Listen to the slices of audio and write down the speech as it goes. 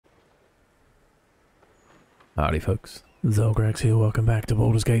Howdy folks, Zelgrax here, welcome back to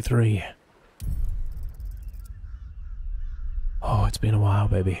Baldur's Gate 3. Oh, it's been a while,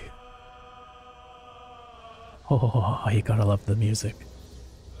 baby. Oh, you gotta love the music.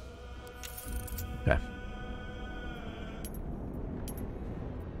 Okay.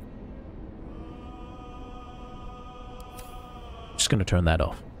 Just gonna turn that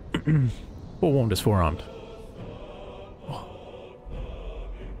off. Forewarned is forearmed.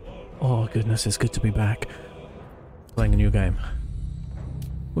 Oh goodness, it's good to be back. Playing a new game.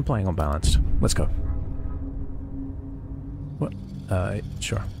 We're playing Unbalanced. Let's go. What?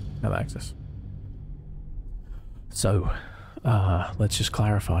 Sure. Have access. So, let's just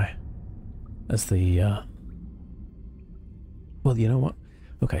clarify. As the, well, you know what?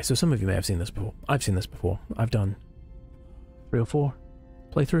 Okay, so some of you may have seen this before. I've seen this before. I've done 3 or 4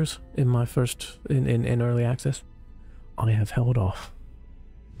 playthroughs in my first, in early access. I have held off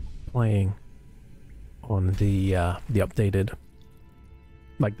playing on the updated,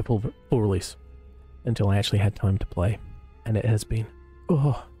 like the full release, until I actually had time to play, and it has been,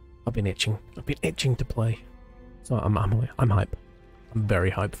 oh, I've been itching to play. So I'm hype. I'm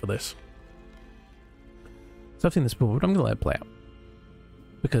very hyped for this. So I've seen this before, but I'm gonna let it play out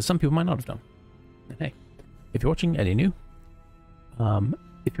because some people might not have done. And hey, if you're watching and you're new,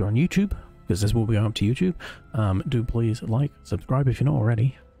 if you're on YouTube, because this will be going up to YouTube, do please like, subscribe if you're not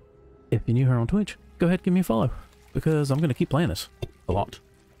already. If you're new here on Twitch, go ahead, give me a follow, because I'm going to keep playing this. A lot.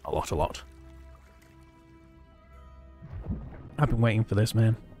 I've been waiting for this,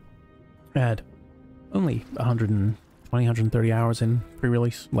 man. I had only 120, 130 hours in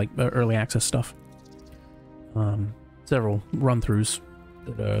pre-release, like early access stuff. Several run-throughs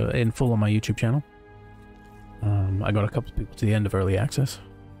that are in full on my YouTube channel. I got a couple of people to the end of early access.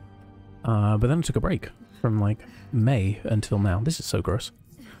 But then I took a break from like May until now. This is so gross.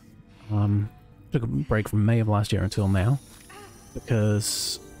 Took a break from May of last year until now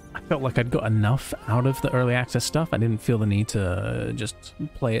because I felt like I'd got enough out of the early access stuff. I didn't feel the need to just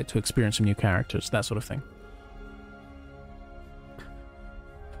play it to experience some new characters, that sort of thing.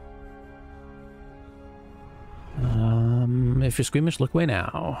 If you're squeamish, look away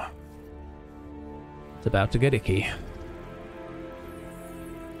now. It's about to get icky.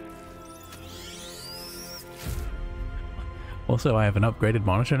 Also, I have an upgraded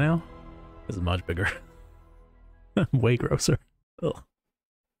monitor now. This is much bigger. Way grosser. Ugh.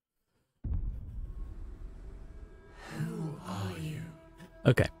 Who are you?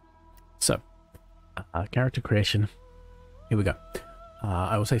 Okay, so character creation. Here we go.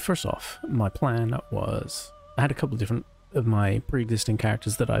 I will say first off, my plan was I had a couple of different of my pre-existing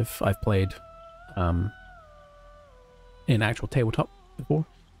characters that I've played in actual tabletop before.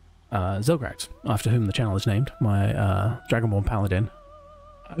 Zelgrax, after whom the channel is named, my Dragonborn Paladin.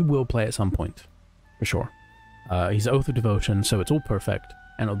 I will play at some point, for sure. He's Oath of Devotion, so it's all perfect,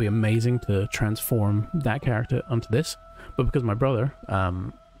 and it'll be amazing to transform that character onto this. But because my brother,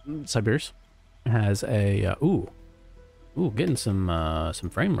 Siberius, has a ooh, getting some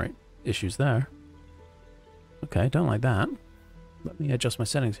frame rate issues there. Okay, don't like that. Let me adjust my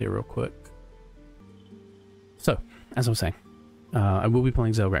settings here real quick. So, as I was saying, I will be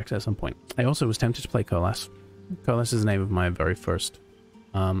playing Zelgrax at some point. I also was tempted to play Colas. Colas is the name of my very first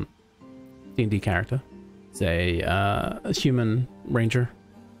D&D character. It's a human ranger,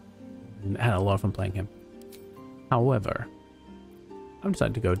 and I had a lot of fun playing him. However, I've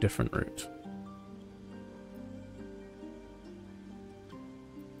decided to go a different route.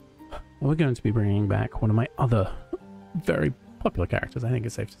 We're going to be bringing back one of my other very popular characters, I think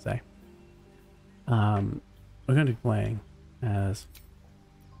it's safe to say. We're going to be playing as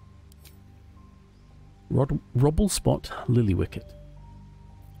Rubblespot Lilywicket.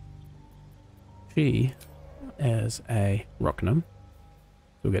 She is a rock gnome.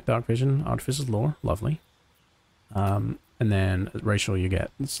 So we get dark vision, artificer's lore, lovely. And then racial, you get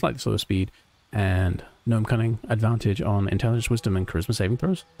slightly slower speed and gnome cunning, advantage on intelligence, wisdom, and charisma saving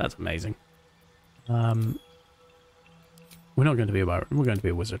throws. That's amazing. We're not going to be a bard, we're going to be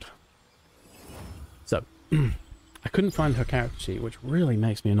a wizard. So I couldn't find her character sheet, which really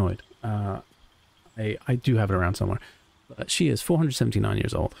makes me annoyed. I do have it around somewhere. But she is 479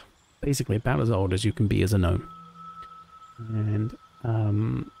 years old. Basically about as old as you can be as a gnome. And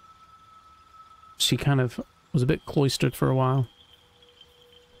she kind of was a bit cloistered for a while.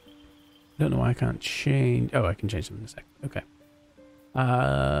 I don't know why I can't change... Oh, I can change them in a sec. Okay.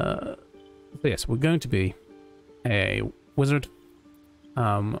 So yes, we're going to be a wizard.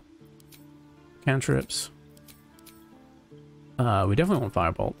 Cantrips. We definitely want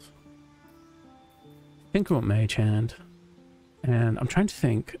Firebolt. I think we want Mage Hand. And I'm trying to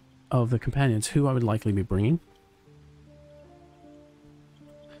think of the companions who I would likely be bringing.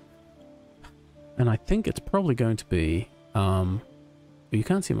 And I think it's probably going to be, you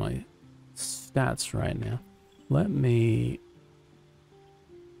can't see my stats right now. Let me,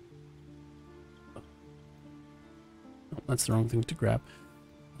 oh, that's the wrong thing to grab.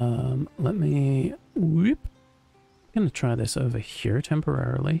 Let me, whoop. I'm going to try this over here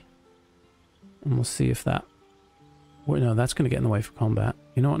temporarily. And we'll see if that, wait, no, that's going to get in the way for combat.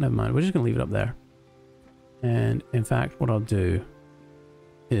 You know what, never mind. We're just going to leave it up there. And in fact, what I'll do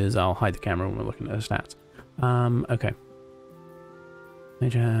is I'll hide the camera when we're looking at the stats. Okay.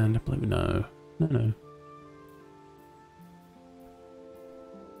 Mage hand, I believe, no. No.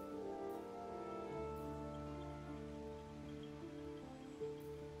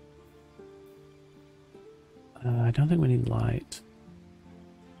 I don't think we need light.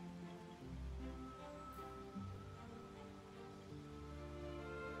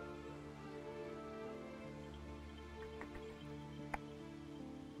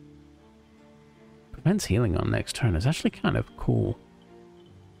 Prevents healing on next turn is actually kind of cool.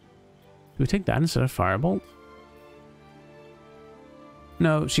 Do we take that instead of Firebolt?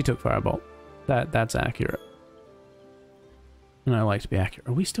 No, she took Firebolt. That's accurate. And I like to be accurate.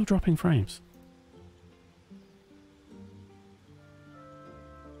 Are we still dropping frames?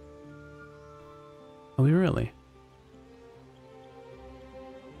 Are we really?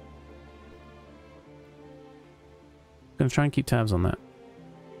 Gonna try and keep tabs on that.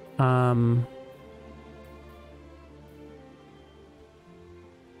 I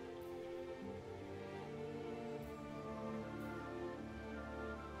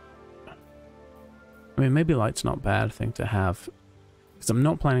mean, maybe light's not a bad thing to have, because I'm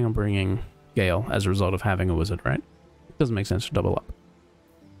not planning on bringing Gale as a result of having a wizard, right? It doesn't make sense to double up.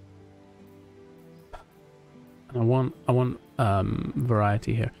 And I want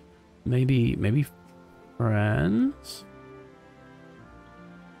variety here. Maybe friends.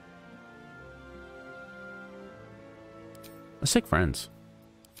 Let's take friends.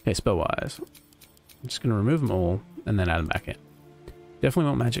 Okay, spell-wise. I'm just gonna remove them all and then add them back in. Definitely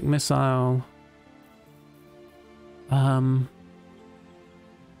want magic missile.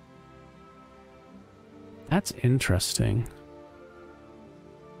 That's interesting.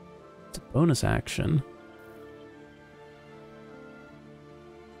 It's a bonus action.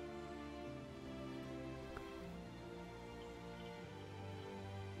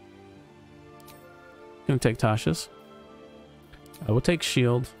 Gonna take Tasha's. We'll take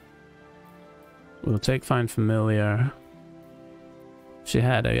shield. We'll take find familiar. She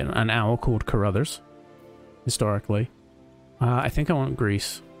had an owl called Carruthers. Historically. I think I want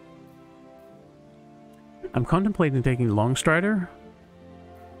Grease. I'm contemplating taking Longstrider.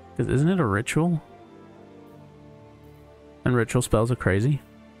 Because isn't it a ritual? And ritual spells are crazy.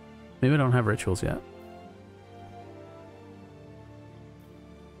 Maybe I don't have rituals yet.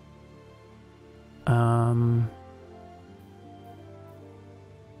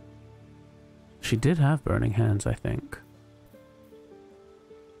 She did have Burning Hands, I think.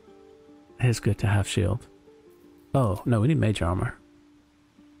 It's good to have shield. Oh, no, we need mage armor.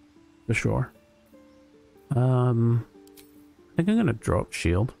 For sure. I think I'm gonna drop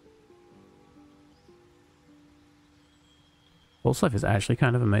shield. False Life is actually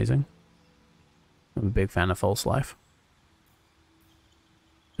kind of amazing. I'm a big fan of False Life.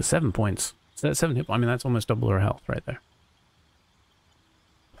 7 points. So that's 7 hit points. I mean, that's almost double her health right there.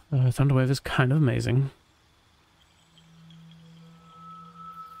 Thunderwave is kind of amazing.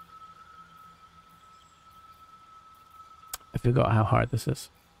 I forgot how hard this is.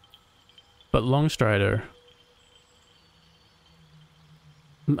 But Longstrider...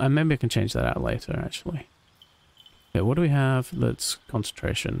 maybe I can change that out later, actually. Okay, what do we have that's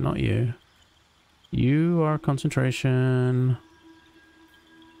concentration? Not you. You are concentration...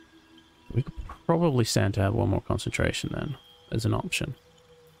 We could probably stand to have one more concentration then, as an option.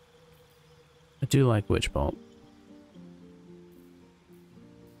 I do like Witch Bolt.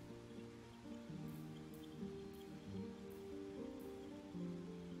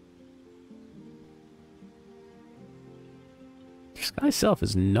 Sky Self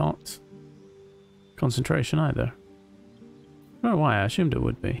is not concentration either. I don't know why, I assumed it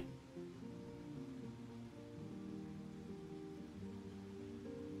would be.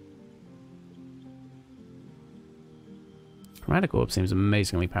 Chromatic Orb seems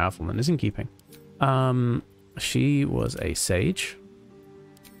amazingly powerful and is in keeping. She was a sage.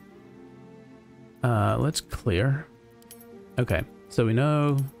 Let's clear. Okay, so we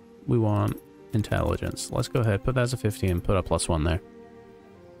know we want intelligence. Let's go ahead, put that as a 50 and put a +1 there.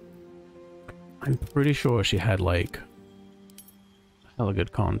 I'm pretty sure she had like hella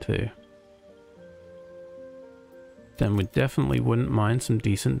good con too. Then we definitely wouldn't mind some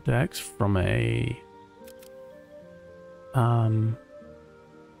decent decks from a an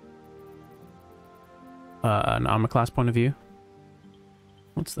armor class point of view.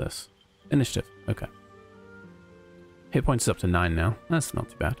 What's this? Initiative. Okay. Hit points is up to 9 now. That's not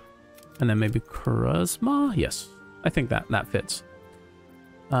too bad. And then maybe charisma? Yes. I think that fits.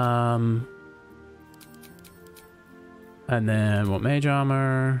 And then what, mage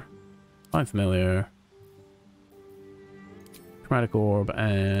armor? Find familiar. Chromatic orb,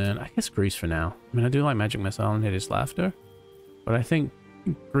 and I guess grease for now. I mean, I do like magic missile and hideous laughter, but I think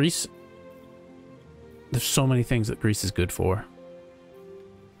grease, there's so many things that grease is good for.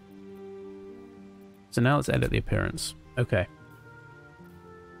 So now let's edit the appearance. Okay.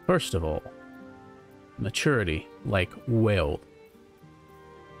 First of all, maturity, like whale.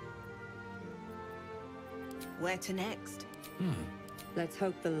 Where to next? Let's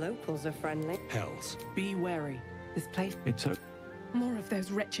hope the locals are friendly. Hells. Be wary. This place... It's a... More of those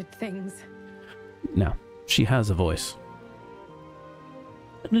wretched things. No, she has a voice.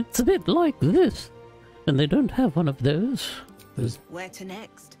 And it's a bit like this. And they don't have one of those. Where to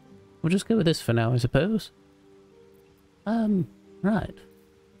next? We'll just go with this for now, I suppose. Right.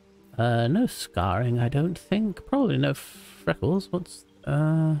 No scarring, I don't think. Probably no freckles. What's...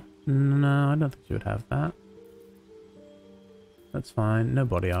 No, I don't think she would have that. That's fine. No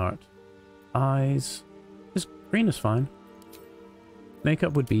body art. Eyes. Just green is fine.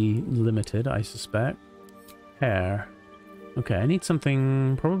 Makeup would be limited, I suspect. Hair. Okay, I need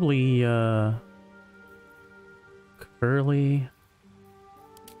something probably, curly.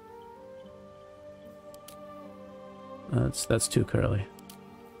 That's too curly.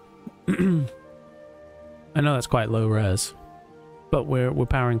 I know that's quite low res, but we're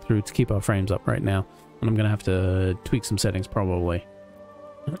powering through to keep our frames up right now, and I'm gonna have to tweak some settings probably.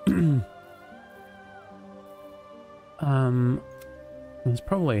 It's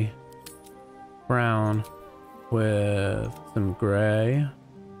probably brown with some gray.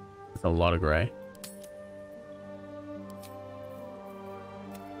 That's a lot of gray.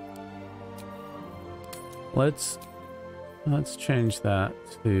 Let's change that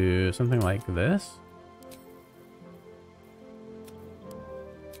to something like this.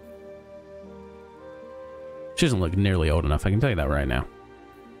 She doesn't look nearly old enough, I can tell you that right now.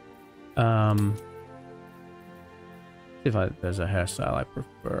 See if there's a hairstyle I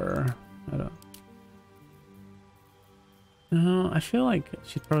prefer. I don't. No, I feel like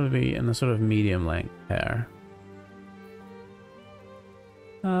she'd probably be in the sort of medium length hair.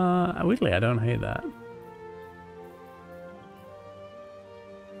 Weirdly, I don't hate that.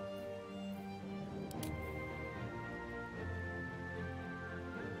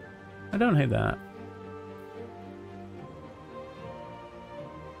 I don't hate that.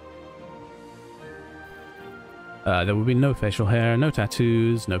 There will be no facial hair, no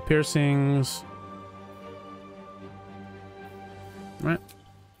tattoos, no piercings. Right?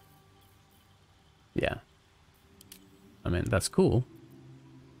 Yeah. I mean, that's cool.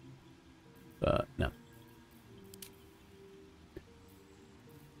 But no.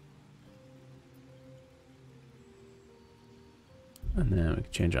 And then we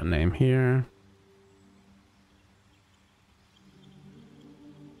can change our name here.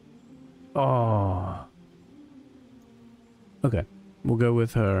 Oh. Okay, we'll go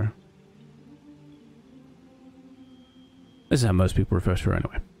with her. This is how most people refer to her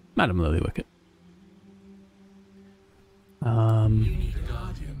anyway. Madam Lilywicket. You need a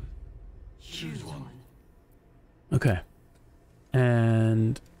guardian. Choose one. Okay.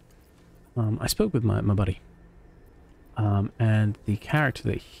 And I spoke with my buddy. And the character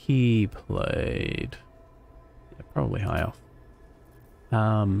that he played, yeah, probably high elf,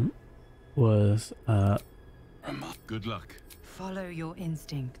 was good luck. Follow your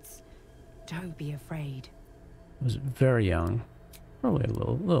instincts. Don't be afraid. was very young, probably a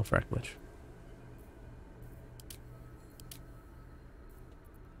little frecklish.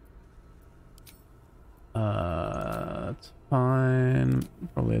 That's fine.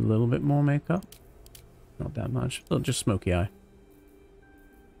 Probably a little bit more makeup. Not that much. Just smoky eye.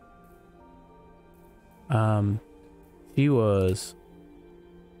 He was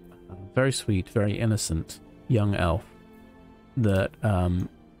a very sweet, very innocent young elf that Madam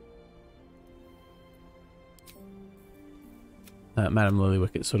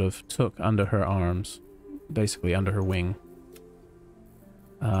Lilywicket sort of took under her arms, basically under her wing.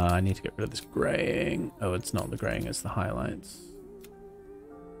 I need to get rid of this graying. Oh, it's not the graying, it's the highlights.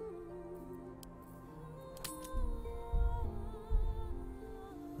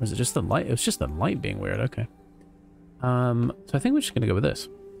 Or is it just the light? It was just the light being weird, okay. So I think we're just going to go with this,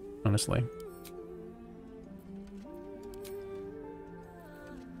 honestly.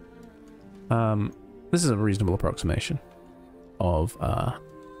 This is a reasonable approximation of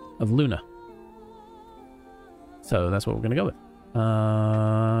Luna. So that's what we're going to go with.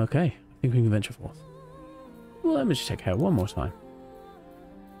 Okay, I think we can venture forth. Well, let me just check out one more time.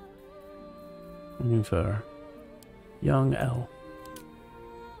 Looking for young Elle.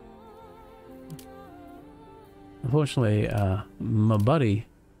 Unfortunately, my buddy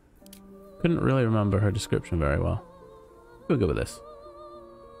couldn't really remember her description very well. We'll go with this.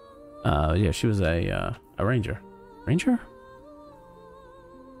 Yeah, she was a ranger. Ranger?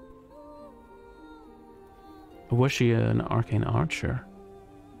 Or was she an arcane archer?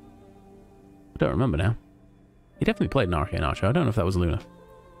 I don't remember now. He definitely played an arcane archer. I don't know if that was Luna.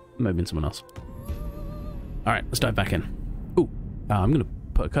 It may have been someone else. Alright, let's dive back in. Ooh, I'm going to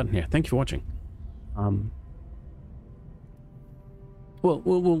put a cut in here. Thank you for watching. Well,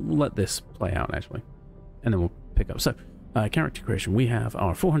 we'll let this play out, actually. And then we'll pick up. So, character creation. We have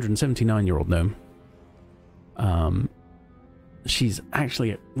our 479-year-old gnome. She's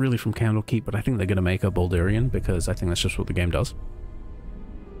actually really from Candlekeep, but I think they're going to make her Baldurian, because I think that's just what the game does.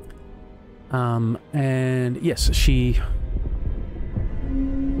 And yes, she...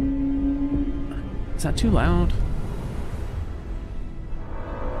 Is that too loud?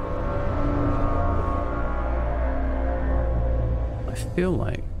 I feel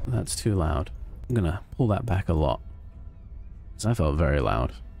like that's too loud. I'm going to pull that back a lot, because I felt very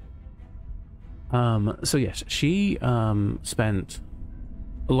loud. So yes, she spent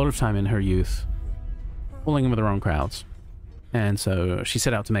a lot of time in her youth pulling with her own crowds, and so she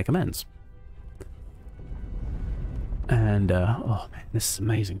set out to make amends. And oh man, this is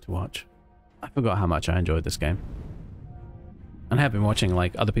amazing to watch. I forgot how much I enjoyed this game, and I have been watching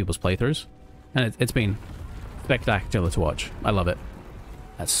like other people's playthroughs, and it's been spectacular to watch. I love it.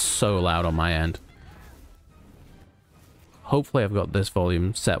 That's so loud on my end. Hopefully I've got this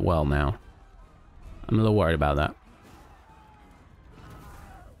volume set well now. I'm a little worried about that.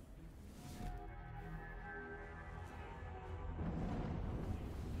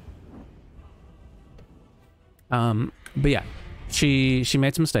 But yeah, she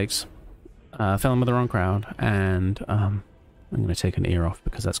made some mistakes, fell in with the wrong crowd, and I'm gonna take an ear off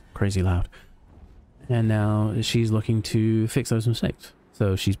because that's crazy loud. And now she's looking to fix those mistakes.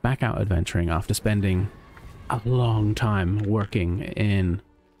 So she's back out adventuring after spending a long time working in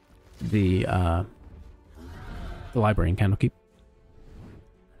the library in Candlekeep.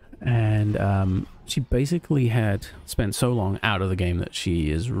 And she basically had spent so long out of the game that she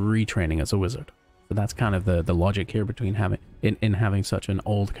is retraining as a wizard. So that's kind of the logic here between having such an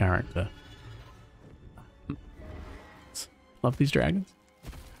old character. Love these dragons.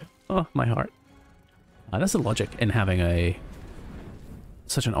 Oh, my heart. That's the logic in having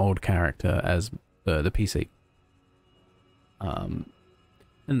such an old character as the PC. And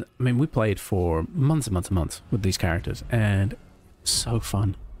I mean, we played for months and months and months with these characters, and so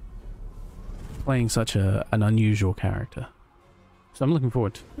fun playing such an unusual character. So I'm looking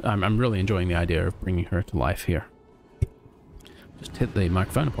forward to, I'm really enjoying the idea of bringing her to life here. Just hit the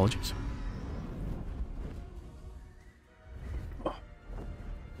microphone, apologies. Oh.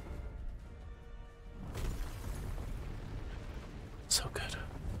 So good.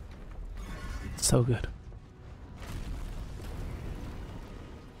 So good.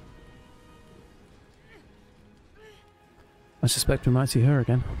 I suspect we might see her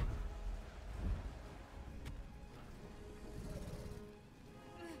again.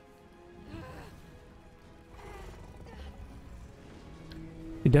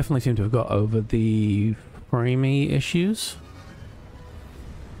 We definitely seem to have got over the framey issues.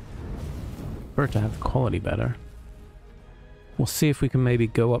 For it to have the quality better. We'll see if we can maybe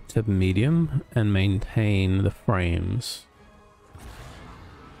go up to medium and maintain the frames.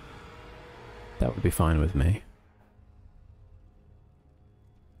 That would be fine with me.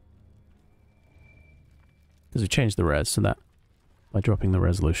 Because we changed the res, so that by dropping the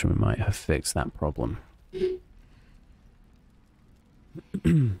resolution we might have fixed that problem.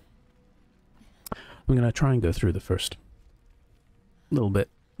 I'm going to try and go through the first little bit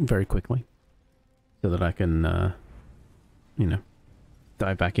very quickly so that I can, you know,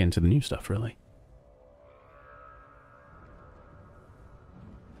 dive back into the new stuff, really.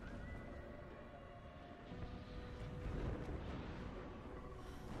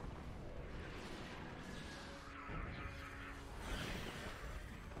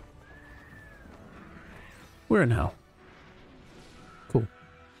 We're in hell. Cool.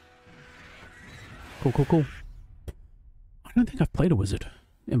 Cool, cool, cool. I don't think I've played a wizard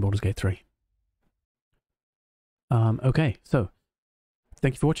in Baldur's Gate 3. Okay, so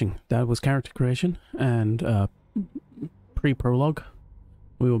thank you for watching. That was character creation and pre-prologue.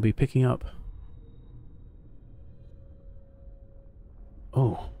 We will be picking up...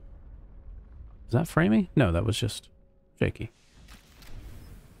 Oh. Is that framing? No, that was just shaky.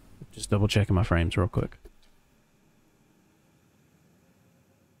 Just double checking my frames real quick.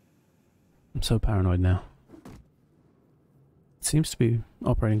 I'm so paranoid now. It seems to be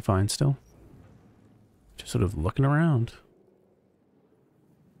operating fine still. Just sort of looking around.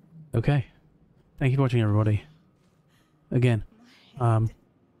 Okay. Thank you for watching, everybody. Again,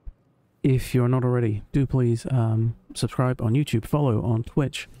 if you're not already, do please subscribe on YouTube, follow on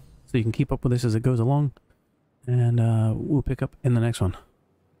Twitch, so you can keep up with this as it goes along. And we'll pick up in the next one.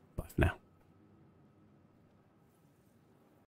 Bye for now.